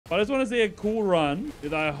But I just want to see a cool run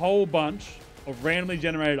with a whole bunch of randomly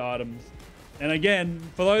generated items. And again,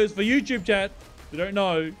 for YouTube chat who don't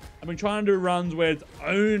know, I've been trying to do runs where it's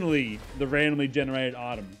only the randomly generated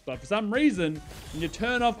items. But for some reason, when you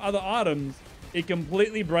turn off other items, it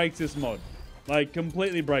completely breaks this mod. Like,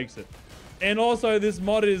 completely breaks it. And also, this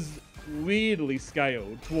mod is weirdly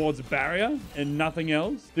scaled towards barrier and nothing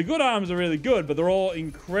else. The good items are really good, but they're all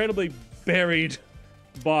incredibly buried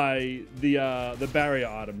by the barrier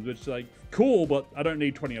items, which is like cool, but I don't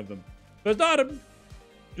need 20 of them. First item,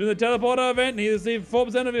 during the teleporter event, you receive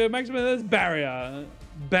 4% of your maximum. There's barrier.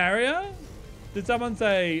 Barrier? Did someone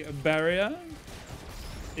say barrier?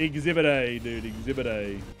 Exhibit A, dude. Exhibit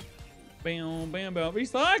A. Bam, bam, bam.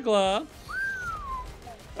 Recycler.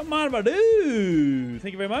 Don't mind if I do.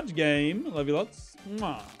 Thank you very much, game. Love you lots.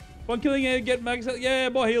 Mwah. One killing it, get max. Yeah,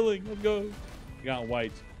 more healing. Let's go. Can't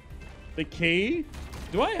wait. The key?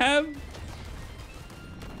 Do I have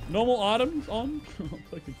normal items on? I'm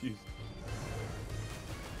so confused.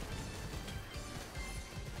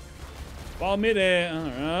 While mid-air.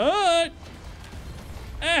 Alright.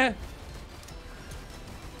 Eh.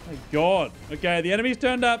 My God. Okay, the enemy's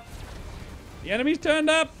turned up. The enemy's turned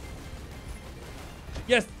up.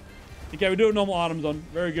 Yes. Okay, we're doing normal items on.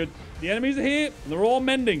 Very good. The enemies are here, and they're all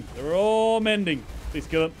mending. They're all mending. Please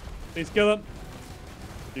kill him. Please kill him.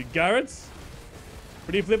 Dude, Garrett's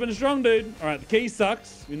pretty flippin' strong, dude. All right, the key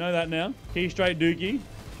sucks. We know that now. Key straight dookie.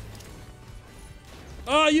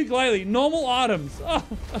 Oh, ukulele. Normal items. Oh,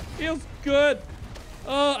 feels good.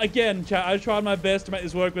 Oh, again, chat, I tried my best to make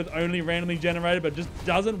this work with only randomly generated, but it just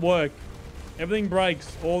doesn't work. Everything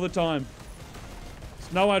breaks all the time.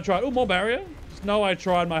 Just know I tried. Oh, more barrier. Just know I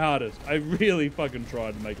tried my hardest. I really fucking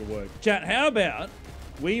tried to make it work. Chat, how about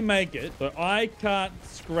we make it so I can't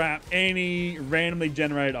scrap any randomly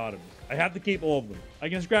generated items? I have to keep all of them. I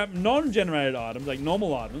can scrap non-generated items, like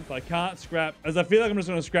normal items, but I can't scrap, as I feel like I'm just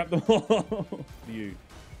gonna scrap them all. View.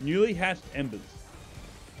 Newly hatched embers.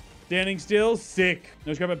 Standing still, sick.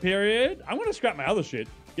 No scrap a period. I'm gonna scrap my other shit.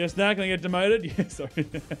 Get a snack and I get demoted? Yeah, sorry.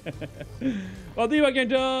 Well, do you get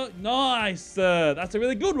nice. That's a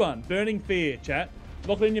really good one. Burning Fear, chat.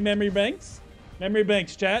 Lock in your memory banks. Memory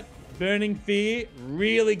banks, chat. Burning Fear,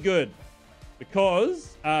 really good.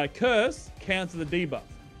 Because Curse counts as a debuff.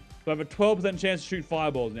 So I have a 12% chance to shoot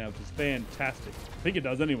fireballs now, which is fantastic. I think it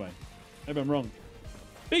does anyway. Maybe I'm wrong.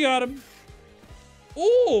 Big item.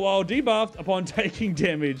 Oh, well, debuffed upon taking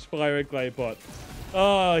damage. Fire clay pot.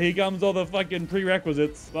 Oh, here comes all the fucking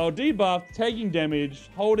prerequisites. Well, debuffed, taking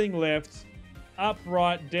damage, holding left, up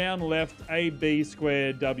right, down left, A, B,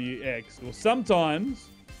 square, W, X. Or sometimes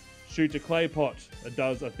shoot a clay pot. That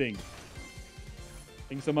does a thing.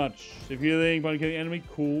 Thanks so much. If healing, upon killing enemy,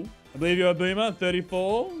 cool. I believe you're a boomer,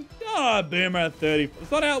 34. Ah, boomer at 30. That's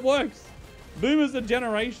not how it works. Boomer's a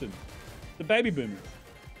generation. The baby boomers.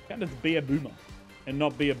 Can't just be a boomer and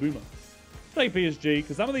not be a boomer. Take PSG,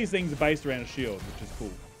 because some of these things are based around a shield, which is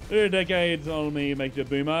cool. 2 decades on me makes you a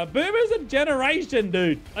boomer. Boomer's a generation,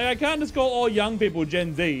 dude. Like, I can't just call all young people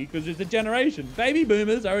Gen Z, because it's a generation. Baby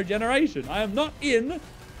boomers are a generation. I am not in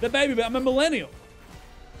the baby boomer. I'm a millennial.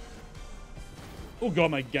 Oh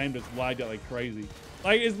god, my game just lagged out like crazy.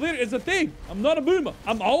 Like, it's a thing. I'm not a boomer.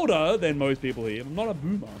 I'm older than most people here. I'm not a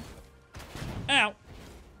boomer. Ow.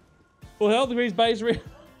 Full health increase base rate.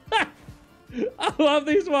 I love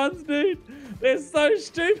these ones, dude. They're so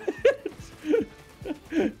stupid.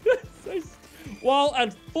 While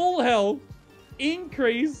at full health,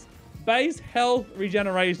 increase base health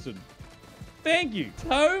regeneration. Thank you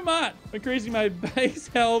so much for increasing my base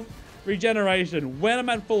health regeneration when I'm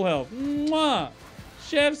at full health. Mwah.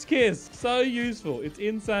 Chef's kiss. So useful. It's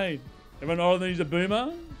insane. Everyone older than you's a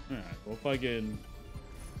boomer? Alright, well, fucking...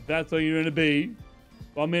 That's all you're gonna be.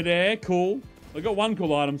 While mid-air, cool. I've got one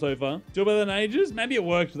cool item so far. Still better than ages? Maybe it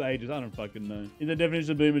works with ages. I don't fucking know. In the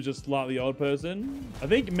definition of boomer is just slightly old person. I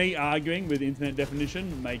think me arguing with internet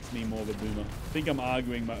definition makes me more of a boomer. I think I'm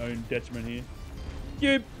arguing my own detriment here.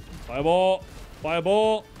 Cube. Fireball.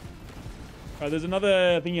 Fireball. Alright, there's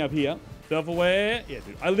another thingy up here. Self-aware. Yeah,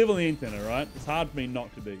 dude. I live on the internet, alright? It's hard for me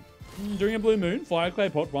not to be. During a blue moon, fire clay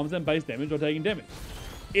pot, 1% base damage or taking damage.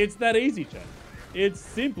 It's that easy, chat. It's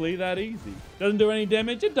simply that easy. Doesn't do any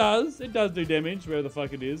damage. It does. It does do damage, wherever the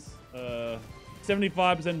fuck it is.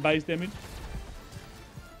 75% base damage.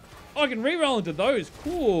 Oh, I can reroll into those.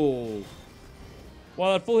 Cool.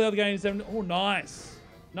 While at full health gain 70. Oh, nice.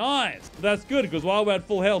 Nice. That's good, because while we're at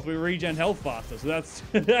full health, we regen health faster. So that's...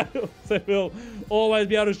 so we'll always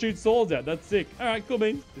be able to shoot swords out. That's sick. All right, cool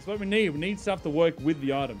beans. This is what we need. We need stuff to work with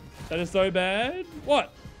the item. That is so bad.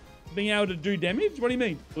 What? Being able to do damage? What do you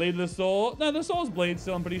mean? Bleed the sword? No, the swords bleed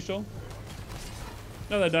still, I'm pretty sure.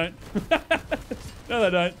 No, they don't. No, they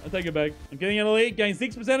don't. I take it back. I'm getting an elite. Gain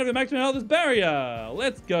 6% of your maximum health as barrier.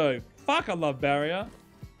 Let's go. Fuck, I love barrier.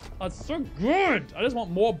 Oh, it's so good. I just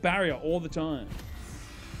want more barrier all the time.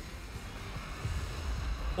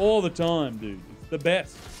 All the time, dude. It's the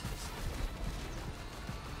best.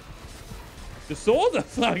 The swords are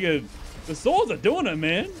fucking... The swords are doing it,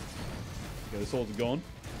 man. Okay, the swords are gone.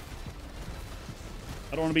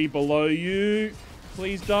 I don't want to be below you.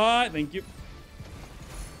 Please die. Thank you.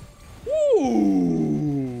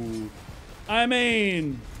 Ooh. I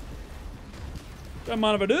mean... Don't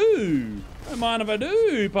mind if I do. Don't mind if I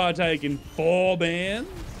do partake in 4 bands.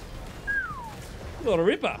 What a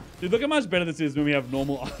ripper. Dude, look how much better this is when we have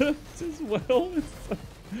normal items as well.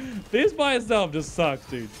 This by itself just sucks,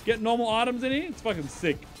 dude. Get normal items in here, it's fucking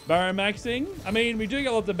sick. Barrier maxing. I mean, we do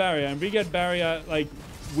get lots of barrier, and we get barrier, like,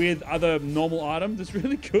 with other normal items. It's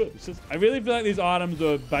really good. It's just, I really feel like these items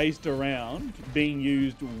are based around being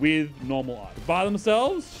used with normal items. By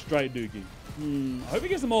themselves, straight dookie. I hope we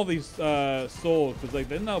get some more of these swords, because like,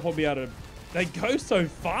 then they'll probably be able to... They go so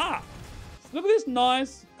far. Look at this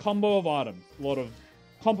nice combo of items. A lot of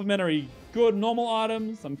complementary good normal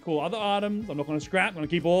items, some cool other items. I'm not going to scrap. I'm going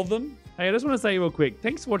to keep all of them. Hey, I just want to say real quick,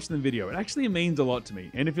 thanks for watching the video. It actually means a lot to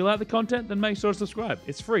me. And if you like the content, then make sure to subscribe.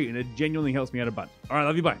 It's free and it genuinely helps me out a bunch. All right,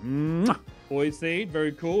 love you, bye. Void seed,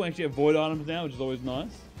 very cool. I actually have void items now, which is always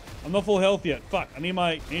nice. I'm not full health yet. Fuck, I need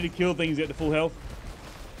to kill things to get to full health.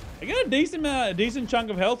 I get a decent chunk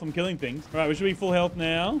of health from killing things. All right, we should be full health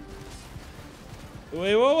now.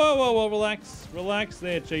 Wait, whoa, relax. Relax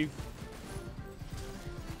there, Chief.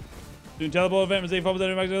 Doing teleport event, receive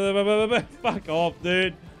 5%. Fuck off,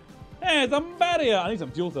 dude. Hey, some barrier. I need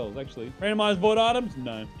some fuel cells, actually. Randomized void items?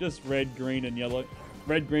 No. Just red, green, and yellow.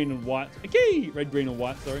 Red, green, and white. Okay. Red, green, and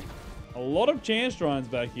white, sorry. A lot of chance shrines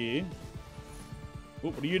back here. Ooh,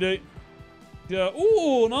 what do you do?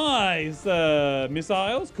 Ooh, nice.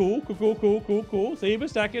 Missiles. Cool. See, we're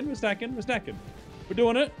stacking. We're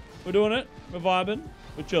doing it. We're vibing.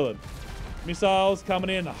 We're chilling. Missiles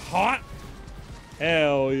coming in hot.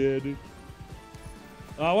 Hell yeah, dude.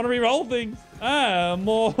 I want to re-roll things.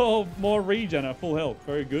 More regen at full health.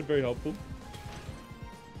 Very good, very helpful.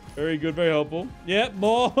 Very good, very helpful. Yep,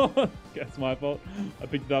 more. That's my fault. I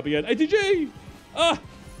picked it up again. ATG! A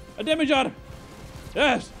damage item.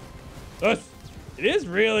 Yes. It is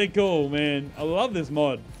really cool, man. I love this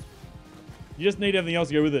mod. You just need everything else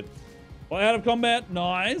to go with it. Well, out of combat.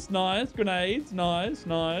 Nice. Grenades. Nice.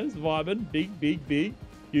 Vibing. Big.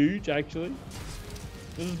 Huge, actually.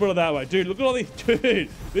 Let's just put it that way. Dude, look at all these. Dude,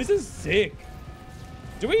 this is sick.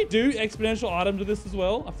 Do we do exponential items with this as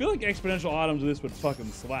well? I feel like exponential items with this would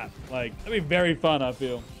fucking slap. Like, that'd be very fun, I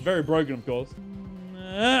feel. Very broken, of course.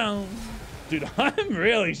 Dude, I'm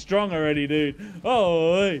really strong already, dude.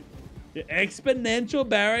 Oh, exponential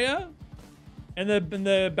barrier? And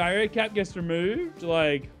the barrier cap gets removed?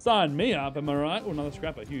 Like, sign me up, am I right? Oh, another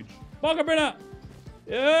scrapper, huge. Marker printer!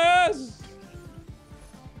 Yes!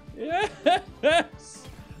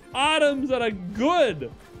 Items that are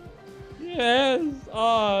good! Yes!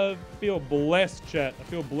 Oh, I feel blessed, chat. I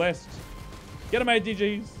feel blessed. Get them,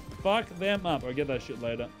 ATGs. Fuck them up. Or get that shit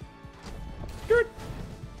later. Good.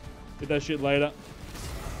 Get that shit later.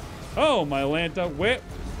 Oh, my Lanta. Where?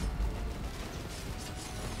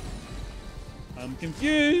 I'm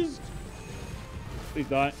confused. Please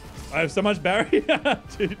die. I have so much barrier,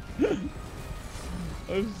 dude.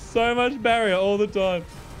 I have so much barrier all the time.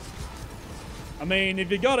 I mean, if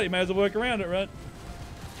you got it, you may as well work around it, right?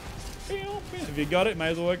 If you got it, may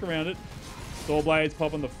as well work around it. Saw blades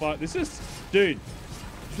popping the fuck. This is, dude.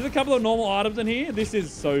 There's a couple of normal items in here. This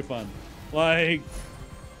is so fun. Like,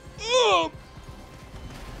 oh!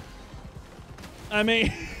 I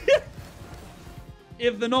mean,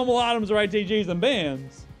 if the normal items are ATGs and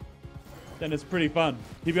bands, then it's pretty fun.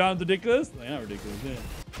 Keep your items ridiculous? They are ridiculous, yeah.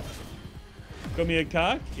 Got me a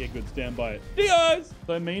cock? Yeah, good, stand by it. Dios!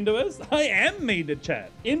 So mean to us? I am mean to chat.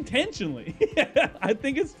 Intentionally. I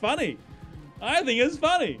think it's funny. How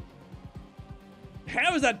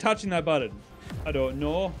is that touching that button? I don't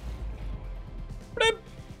know. Blimp!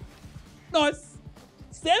 Nice.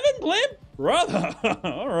 7 blimp? Brother.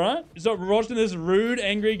 Alright. So watching this rude,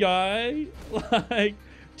 angry guy, like,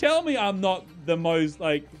 tell me I'm not the most,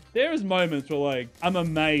 like, there's moments where, like, I'm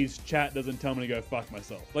amazed chat doesn't tell me to go fuck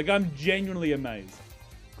myself. Like, I'm genuinely amazed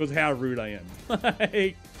because how rude I am.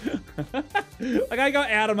 Like, I go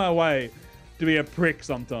out of my way to be a prick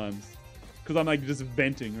sometimes because I'm, like, just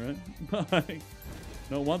venting, right? Like,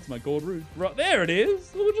 not once am I called rude. Right, there it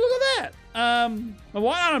is. Look at that. My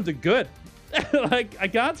white items are good. Like, I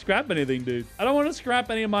can't scrap anything, dude. I don't want to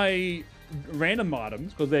scrap any of my random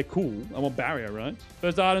items because they're cool. I want barrier, right?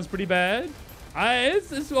 First item's pretty bad.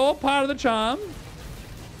 It's all part of the charm.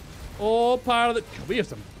 All part of the... We have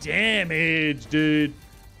some damage, dude.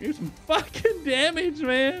 We have some fucking damage,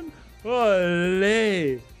 man.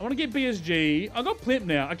 Holy. I want to get PSG. I got Plimp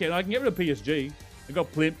now. Okay, I can get rid of PSG. I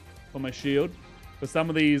got Plimp for my shield. But some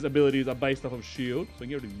of these abilities are based off of shield. So I can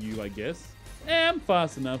get rid of you, I guess. I'm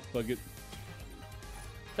fast enough. Fuck it.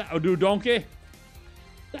 That'll do, donkey.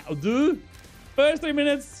 That'll do. First 3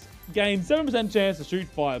 minutes, gain 7% chance to shoot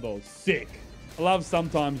fireballs. Sick. I love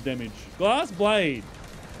sometimes damage. Glass blade.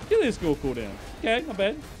 Kill this skill cooldown. Okay, not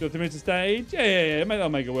bad. Got 3 minutes of stage. Yeah. That'll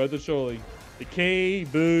make it worth it, surely. The key.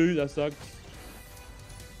 Boo. That sucks.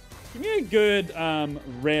 Give me a good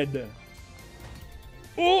red.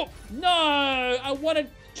 Oh, no. I want to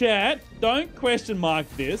chat. Don't question mark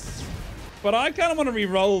this. But I kind of want to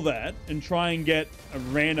re-roll that and try and get a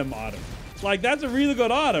random item. Like, that's a really good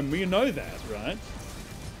item. We know that, right?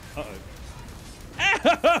 Uh-oh.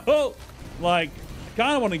 Ow! Like, I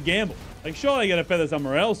kind of want to gamble. Like, surely I get a feather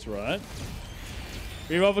somewhere else, right?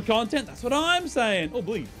 Reroll for content? That's what I'm saying. Oh,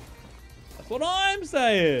 bleed. That's what I'm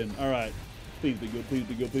saying. All right. Please be good. Please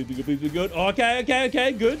be good. Please be good. Please be good. Okay.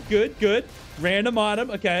 Good. Random item.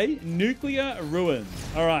 Okay. Nuclear ruins.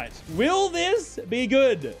 All right. Will this be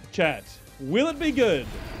good, chat? Will it be good?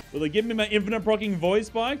 Will it give me my infinite proccing voice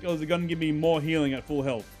spike, or is it going to give me more healing at full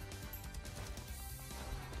health?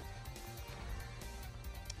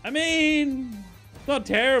 I mean, it's not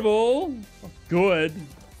terrible. Not good.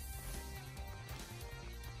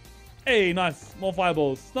 Hey, nice. More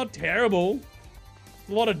fireballs. It's not terrible. It's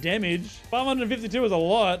a lot of damage. 552 is a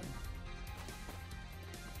lot.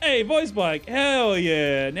 Hey, voice spike. Hell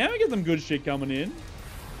yeah. Now we get some good shit coming in.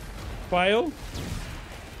 Quail.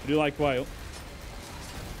 I do like quail.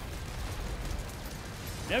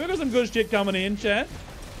 Now we've got some good shit coming in, chat.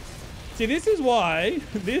 See, this is why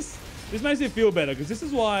this makes me feel better, because this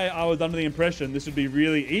is why I was under the impression this would be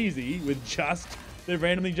really easy with just the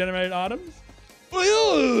randomly generated items.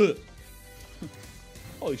 Holy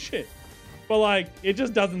shit. But like, it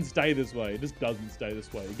just doesn't stay this way. It just doesn't stay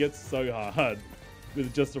this way. It gets so hard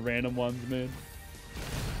with just the random ones, man.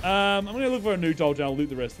 I'm gonna look for a new toll channel. I'll loot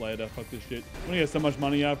the rest later. Fuck this shit. I'm gonna get so much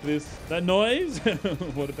money after this. That noise?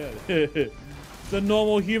 What about it? It's a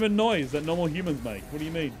normal human noise that normal humans make. What do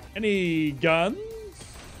you mean? Any guns?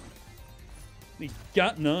 Any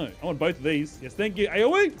gun? No. I want both of these. Yes, thank you.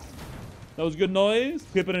 AoE! That was good noise.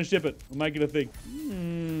 Clip it and ship it. We'll make it a thing.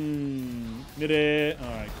 Mid-air.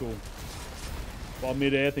 Alright, cool. Well,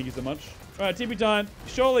 mid-air. Thank you so much. Alright, TP time.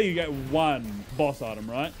 Surely you get one boss item,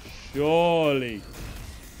 right? Surely.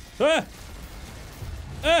 Ah!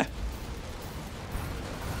 Ah!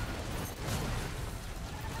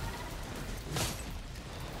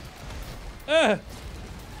 Ah!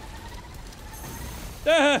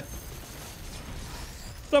 Ah!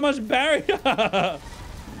 So much barrier!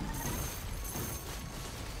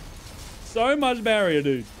 So much barrier,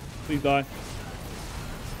 dude. Please die.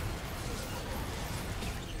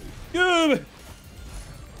 Good!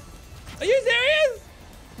 Are you serious?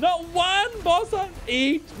 Not one boss on?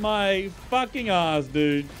 Eat my fucking ass,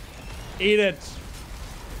 dude. Eat it.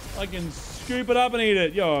 I can scoop it up and eat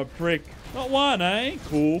it. You're a prick. Not one, eh?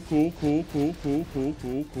 Cool.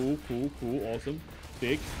 Awesome.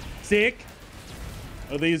 Sick.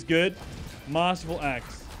 Are these good? Masterful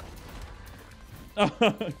axe.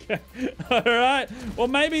 Okay. Alright. Well,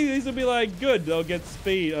 maybe these will be like good. They'll get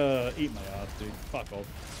speed. Eat my ass, dude. Fuck off.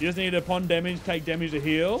 You just need upon damage, take damage to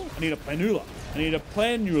heal. I need a planula.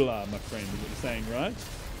 My friend, is what you're saying, right?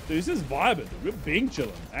 So this is vibing. We're being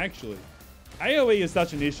chilling, actually. AoE is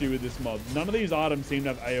such an issue with this mod. None of these items seem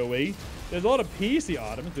to have AoE. There's a lot of PC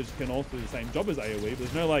items which can also do the same job as AoE, but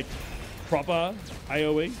there's no like proper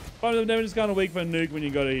AoE. But the damage is kind of weak for a nuke when you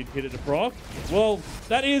got to hit it to proc. Well,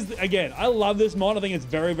 that is, again, I love this mod. I think it's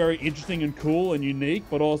very, very interesting and cool and unique,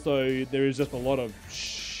 but also there is just a lot of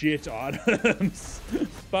shit items.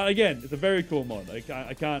 But again, it's a very cool mod.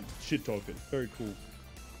 I can't shit talk it. Very cool.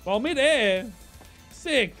 While mid-air,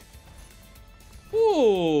 sick.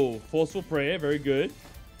 Ooh, forceful prayer, very good.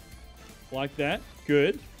 Like that,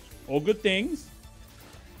 good. All good things.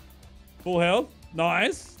 Full health,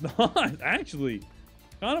 nice. Actually,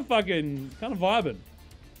 kind of vibing.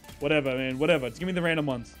 Whatever, man, whatever. Just give me the random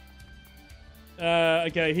ones.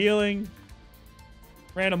 Okay, healing.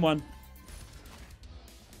 Random one.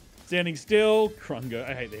 Standing still, Krungo.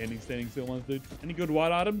 I hate the standing still ones, dude. Any good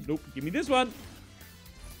white item? Nope, give me this one.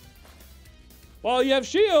 While you have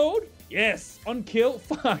shield. Yes, on kill.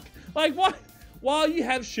 Fuck. Like, why? While you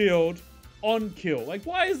have shield, on kill. Like,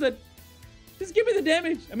 why is that? Just give me the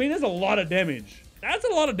damage. I mean, there's a lot of damage. That's a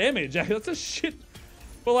lot of damage. That's a shit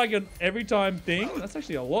for like an every time thing. That's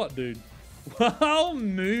actually a lot, dude. While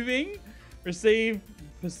moving, receive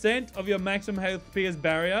 % of your maximum HP as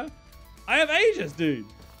barrier. I have Aegis, dude.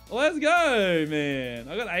 Let's go, man.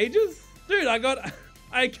 I got Aegis? Dude, I got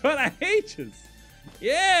Aegis.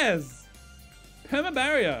 Yes. Perma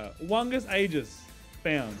barrier. Wungus Aegis.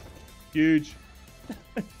 Found. Huge.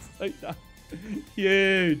 So dumb.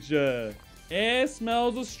 Huge. Air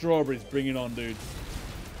smells of strawberries. Bring it on, dude.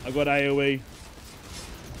 I got AoE.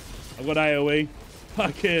 I got AoE.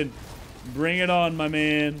 Fucking bring it on, my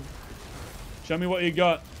man. Show me what you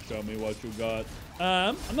got. Show me what you got.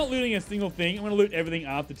 I'm not looting a single thing. I'm going to loot everything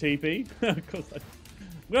after TP. Because I'm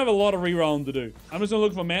going to have a lot of rerolling to do. I'm just going to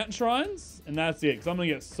look for mountain shrines. And that's it. Because I'm going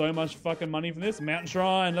to get so much fucking money from this. Mountain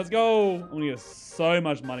shrine. Let's go. I'm going to get so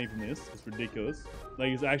much money from this. It's ridiculous. Like,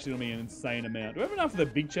 it's actually going to be an insane amount. Do I have enough for the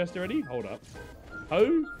big chest already? Hold up.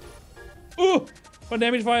 Oh. Ooh. One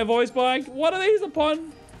damage via voice spike. What are these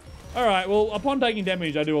upon? Alright, well, upon taking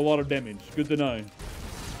damage, I do a lot of damage. Good to know.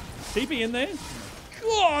 TP in there.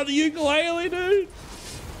 God, the ukulele, dude.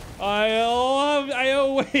 I love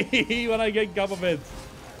AoE when I get couple beds.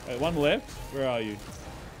 Wait, one left. Where are you?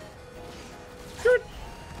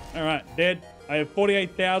 Alright, dead. I have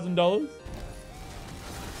 $48,000.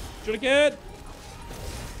 Should have cared.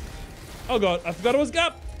 Oh god, I forgot it was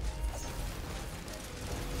Gup.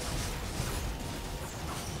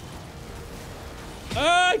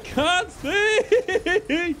 I can't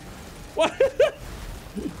see. What?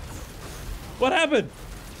 What happened?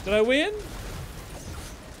 Did I win?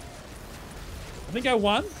 I think I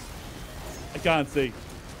won. I can't see.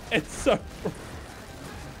 It's so...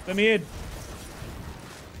 Let me in.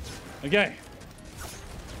 Okay.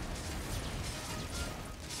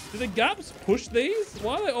 Do the Gups push these?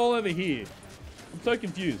 Why are they all over here? I'm so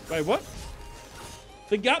confused. Wait, what?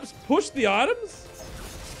 The Gups push the items?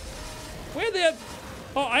 Where they...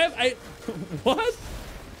 Oh, I have 8... What?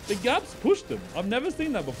 The Gups pushed them. I've never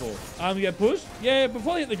seen that before. Get pushed? Yeah,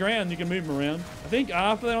 before they hit the ground, you can move them around. I think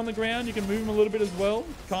after they're on the ground, you can move them a little bit as well.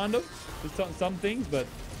 Kind of. There's some things, but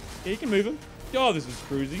yeah, you can move them. Oh, this is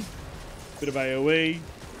cruisy. Bit of AoE.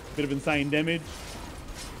 Bit of insane damage.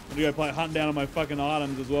 I'm gonna go play hunt down on my fucking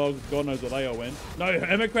items as well, because God knows what they all went. No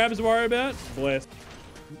hermit crabs to worry about. Bless.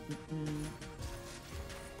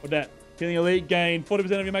 What's that? Killing elite gain 40%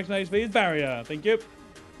 of your maximum HP is barrier. Thank you.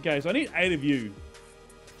 Okay, so I need 8 of you.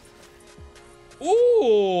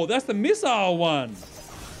 Ooh, that's the missile one.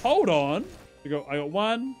 Hold on. I got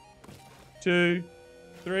 1, 2,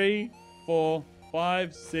 3, 4,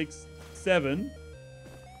 5, 6, 7.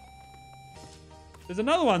 There's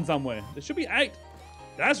another one somewhere. There should be 8.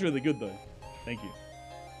 That's really good though. Thank you.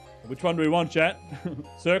 Which one do we want, chat?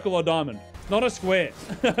 Circle or diamond? Not a square.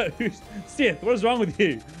 Sith, what is wrong with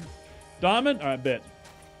you? Diamond? All right, bet.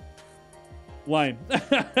 Lame.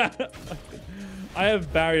 I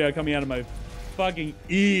have barrier coming out of my fucking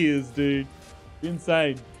ears, dude.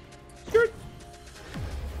 Insane.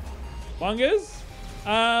 Bungas?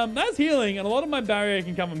 That's healing, and a lot of my barrier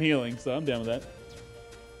can come from healing, so I'm down with that.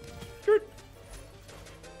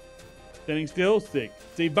 Standing still, stick.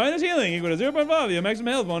 See, bonus healing equal to 0.5 of your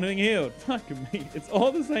maximum health while being healed. Fuck me. It's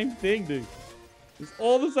all the same thing, dude. It's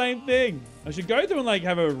all the same thing. I should go through and like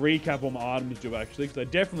have a recap on my items do actually, because I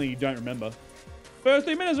definitely don't remember. First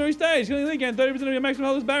 3 minutes every stage. Killing the gain 30% of your maximum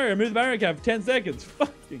health is barrier. Remove the barrier cap for 10 seconds.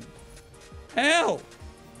 Fucking hell.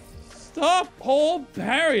 Stop all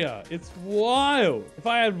barrier. It's wild. If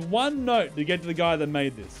I had one note to get to the guy that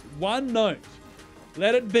made this, one note,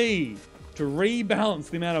 let it be to rebalance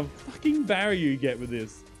the amount of fucking barrier you get with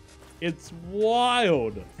this. It's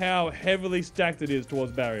wild how heavily stacked it is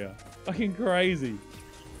towards barrier. Fucking crazy.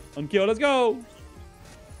 On kill, let's go.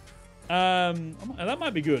 That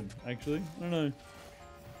might be good, actually. I don't know.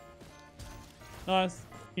 Nice.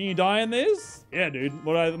 Can you die in this? Yeah, dude.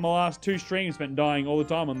 My last 2 streams spent dying all the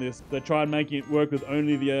time on this. They tried making it work with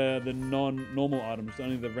only the non-normal items,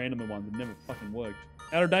 only the random ones. It never fucking worked.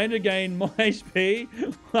 Out of danger, gain more HP.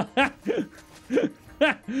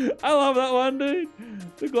 I love that one, dude.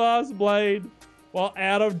 The glass blade. While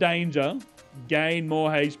out of danger, gain more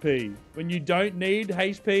HP. When you don't need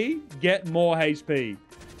HP, get more HP.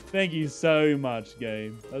 Thank you so much,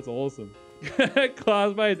 game. That's awesome.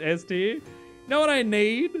 Classmates S tier. You know what I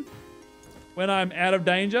need? When I'm out of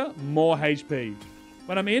danger, more HP.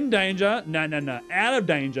 When I'm in danger, no. Out of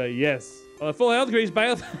danger, yes. Well, full health increase,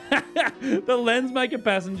 bail. The lens maker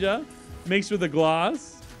passenger mixed with the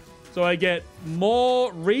glass. So I get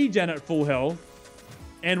more regen at full health.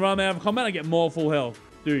 And when I'm out of combat, I get more full health.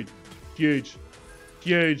 Dude, huge.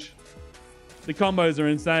 Huge. The combos are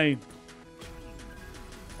insane.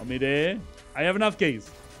 On me there. I have enough keys.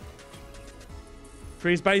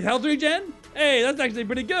 Free space health regen? Hey, that's actually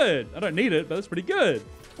pretty good. I don't need it, but that's pretty good.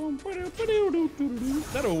 Is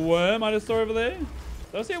that a worm I just saw over there?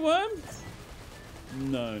 Did I see a worm?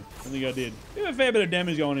 No, I don't think I did. We have a fair bit of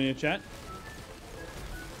damage going in here, chat.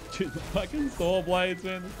 Dude, the fucking saw blades,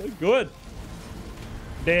 man. They're so good.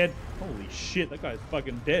 Dead. Holy shit, that guy's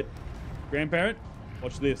fucking dead. Grandparent,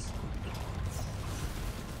 watch this.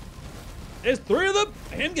 There's 3 of them.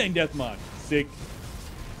 I am getting death mark. Sick.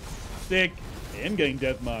 Sick. I am getting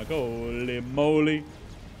death mark. Holy moly.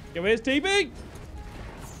 Okay, where's TP?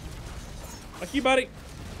 Fuck you, buddy.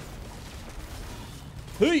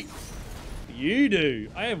 Hey. You do.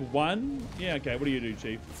 I have 1. Yeah, okay. What do you do,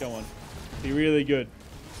 Chief? Go on. Be really good.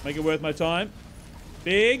 Make it worth my time.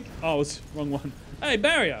 Big. Oh, it's wrong one. Hey,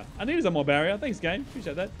 barrier. I needed some more barrier. Thanks, game.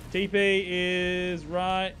 Appreciate that. TP is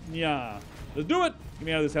right. Yeah. Let's do it. Get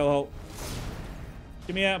me out of this hellhole.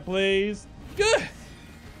 Get me out, please. Good.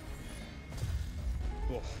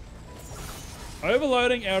 Oh.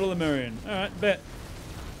 Overloading out of the Lemurian. All right, bet.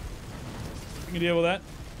 We can deal with that.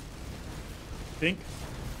 Think.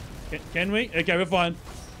 Can we? Okay, we're fine.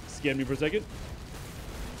 Scared me for a second.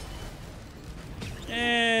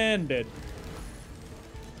 And dead.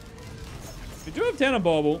 We do have Tanner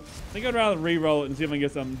Bobble. I think I'd rather re-roll it and see if I can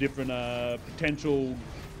get some different potential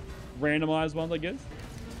randomized ones, I guess.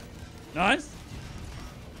 Nice.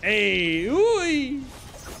 Hey, ooh.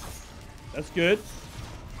 That's good.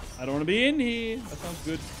 I don't want to be in here. That sounds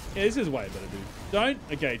good. Yeah, this is way better, dude. Don't.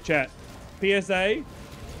 Okay, chat. PSA.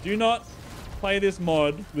 Do not play this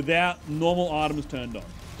mod without normal items turned on.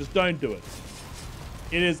 Just don't do it.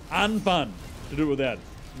 It is unfun to do it without it.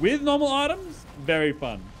 With normal items, very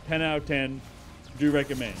fun. 10 out of 10. Do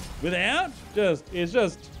recommend. Without, it's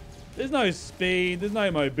just, there's no speed, there's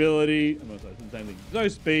no mobility. I'm sorry, it's the same thing. There's no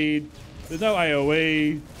speed, there's no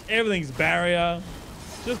AoE, everything's barrier.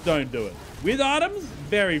 Just don't do it. With items,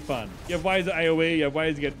 very fun. You have ways of AoE, you have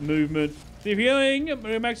ways to get movement. See if healing,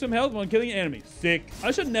 maximum health while killing an enemy. Sick.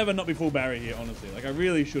 I should never not be full barrier here, honestly. Like, I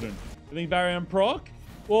really shouldn't. I think barrier and proc.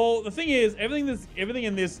 Well, the thing is, everything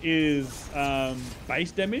in this is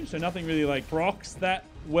base damage, so nothing really like procs that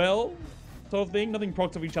well, sort of thing. Nothing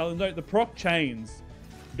procs of each other. No, the proc chains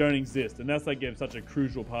don't exist, and that's like such a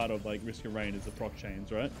crucial part of like Risk of Rain is the proc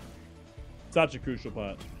chains, right? Such a crucial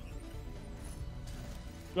part.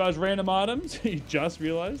 Guys, random items. You just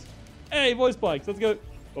realized. Hey, voice spikes. Let's go.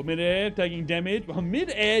 Or mid-air taking damage. Well,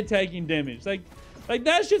 mid-air taking damage. Like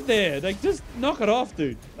that shit there. Like, just knock it off,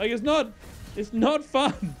 dude. Like, it's not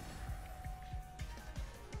fun.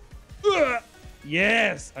 Ugh.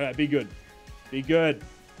 Yes. All right, be good. Be good.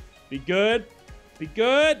 Be good. Be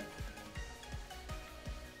good.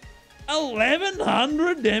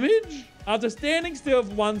 1100 damage? After standing still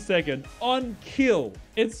for 1 second on kill.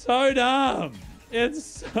 It's so dumb.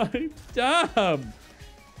 It's so dumb.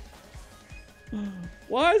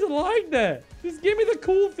 Why is it like that? Just give me the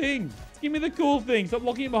cool thing. Just give me the cool thing. Stop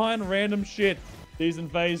locking it behind random shit. Season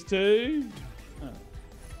phase 2. Oh,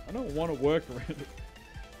 I don't want to work around it.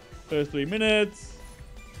 First 3 minutes.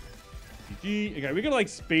 GG. Okay, we gotta like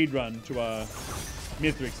speed run to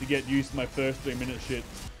Mithrix to get used to my first 3 minute shit.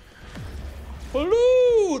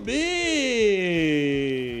 Blue, big,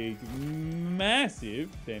 massive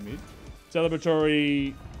damage.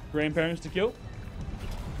 Celebratory grandparents to kill.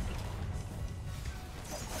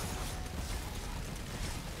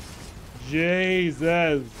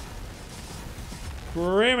 Jesus.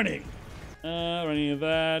 Criminy. Running of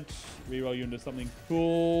that. Reroll you into something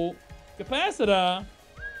cool. Capacitor.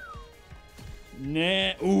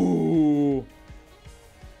 Nah. Ooh.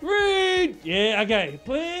 Read. Yeah, okay.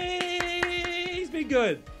 Please be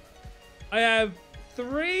good. I have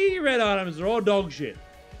 3 red items. They're all dog shit.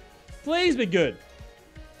 Please be good.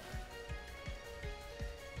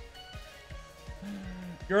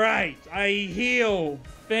 Great. I heal.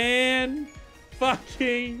 Fan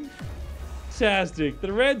fucking tastic.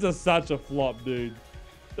 The reds are such a flop, dude.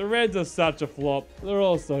 The reds are such a flop. They're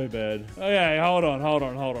all so bad. Okay, hold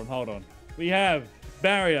on. We have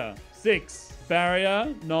barrier 6,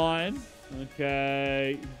 barrier 9.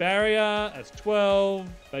 Okay, barrier, that's 12.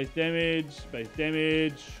 Base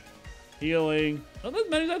damage, healing. Not as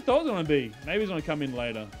many as I thought it was going to be. Maybe it's going to come in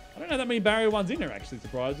later. I don't know that many barrier ones in there, actually,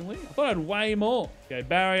 surprisingly. I thought I had way more. Okay,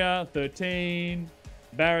 barrier 13,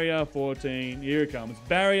 barrier 14. Here it comes.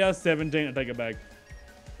 Barrier 17. I take it back.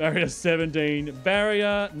 Barrier 17,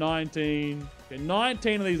 barrier 19. Okay,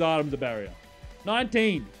 19 of these items are barrier.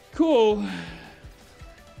 19. Cool.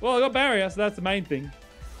 Well, I got barrier, so that's the main thing.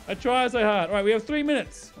 I try so hard. All right, we have 3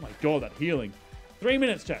 minutes. Oh my God, that healing. 3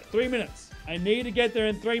 minutes, chat. 3 minutes. I need to get there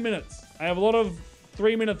in 3 minutes. I have a lot of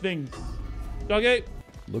 3 minute things. Doggy.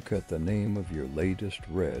 Look at the name of your latest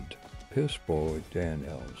red. Piss Boy Dan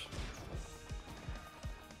Els.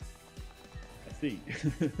 I see.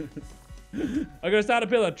 I gotta start a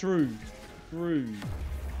pillar. True. Okay,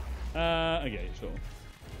 sure.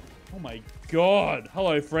 Oh my god.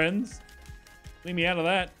 Hello, friends. Leave me out of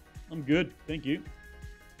that. I'm good. Thank you.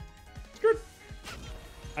 Skirt.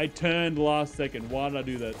 I turned last second. Why did I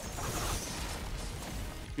do that?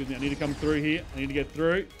 Excuse me. I need to come through here. I need to get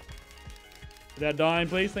through. Without dying,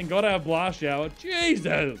 please. Thank God I have blast shower.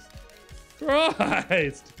 Jesus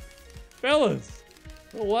Christ. Fellas.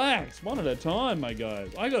 Relax. One at a time, my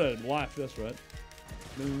guys. I got a life. That's right.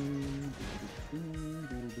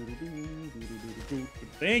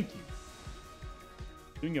 Thank you.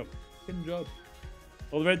 Doing your fucking job.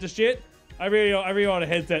 All the rest of shit. I really want a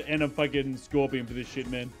headset and a fucking scorpion for this shit,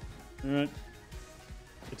 man. Alright.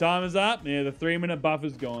 The time is up. Yeah, the 3-minute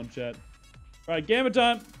buffer's gone, chat. Alright, gamma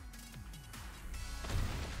time.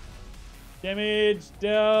 Damage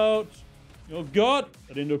dealt. Oh god.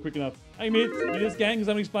 I didn't do it quick enough. Hey, Myth. In this game, because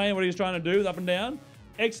I'm explaining what he's trying to do with up and down.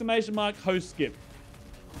 Exclamation mark host skip.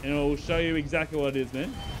 And it'll show you exactly what it is,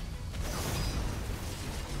 man.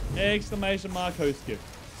 Exclamation mark host skip.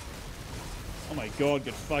 Oh my god,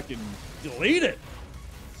 get fucking delete it.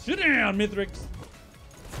 Sit down, Mithrix.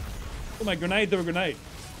 Oh, my grenade threw a grenade.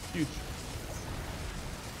 Huge.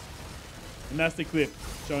 And that's the clip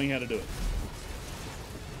showing how to do it.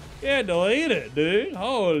 Yeah, delete it, dude.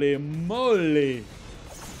 Holy moly.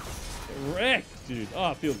 Correct, dude.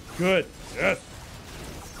 Oh, it feels good. Yes.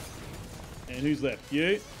 And who's left?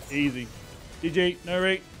 You. Easy. GG. No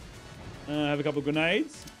re. Have a couple of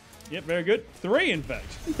grenades. Yep, very good. 3, in fact.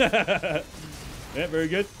 Yep, very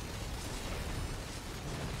good.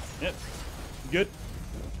 Yep. Good.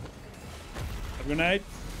 Have a grenade.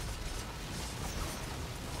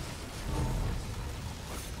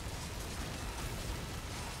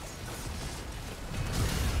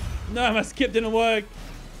 No, my skip didn't work.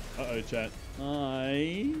 Uh-oh, chat.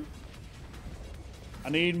 I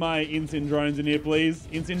need my Ensign drones in here, please.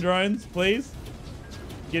 Ensign drones, please.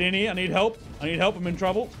 Get in here. I need help. I need help. I'm in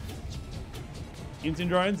trouble. Ensign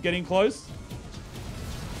drones, getting close.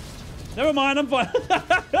 Never mind, I'm fine.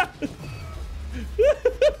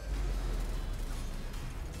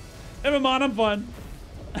 Never mind, I'm fine.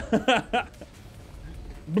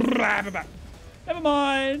 Never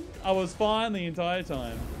mind. I was fine the entire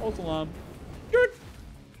time. False alarm. Good.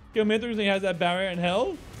 Kill Mithras, he has that barrier in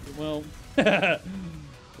hell. Well,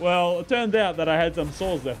 well, it turns out that I had some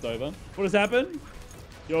souls left over. What has happened?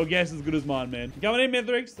 Your guess is as good as mine, man. Coming in,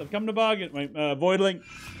 Mithrix. I've come to bargain. Wait, Voidling.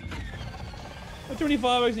 25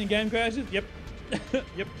 bucks in game crashes? Yep.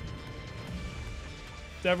 Yep.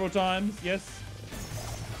 Several times, yes.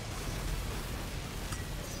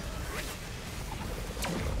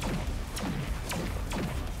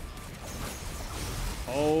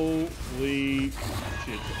 Holy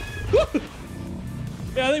shit.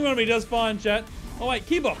 Yeah, I think we're gonna be just fine, chat. Oh wait,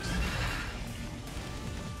 keybox.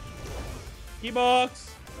 Keybox.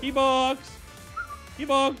 Keybox.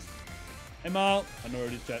 Keybox. Hey Marl. I know where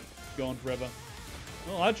it is, chat. It's gone forever.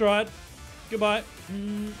 Oh, I tried. Goodbye.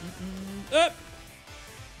 Up.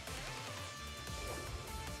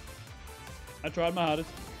 I tried my hardest.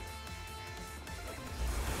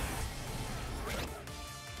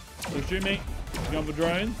 So shoot me. Going for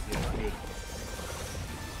drones. Yeah,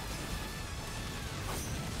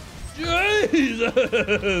 good.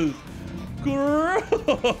 Jesus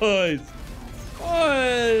Christ.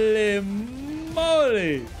 Holy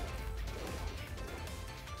moly.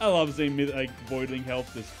 I love seeing like Voidling health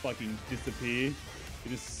just fucking disappear.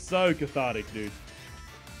 It is so cathartic, dude.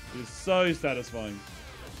 It is so satisfying.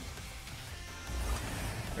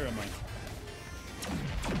 Where am I?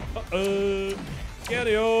 Uh-oh.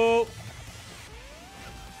 Gatti-o.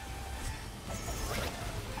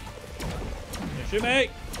 Yeah, shoot me.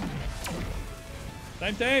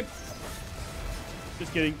 Same team.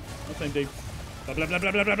 Just kidding. Not same team.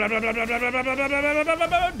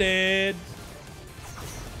 Dead.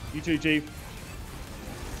 You too, Chief.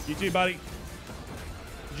 You too, buddy.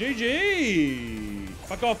 GG.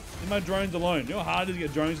 Fuck off. Leave my drones alone. You know how hard it is to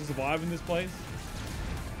get drones to survive in this place?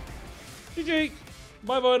 GG.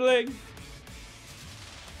 Bye, Voidling.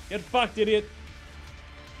 Get fucked, idiot.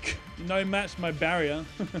 No match my barrier.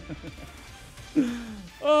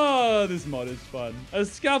 Oh, this mod is fun.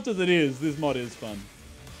 As scuffed as it is, this mod is fun.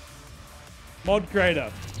 Mod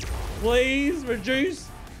creator, please reduce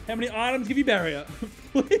how many items give you barrier.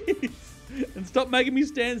 Please. And stop making me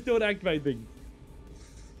stand still to activate things.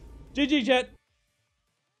 GG, chat.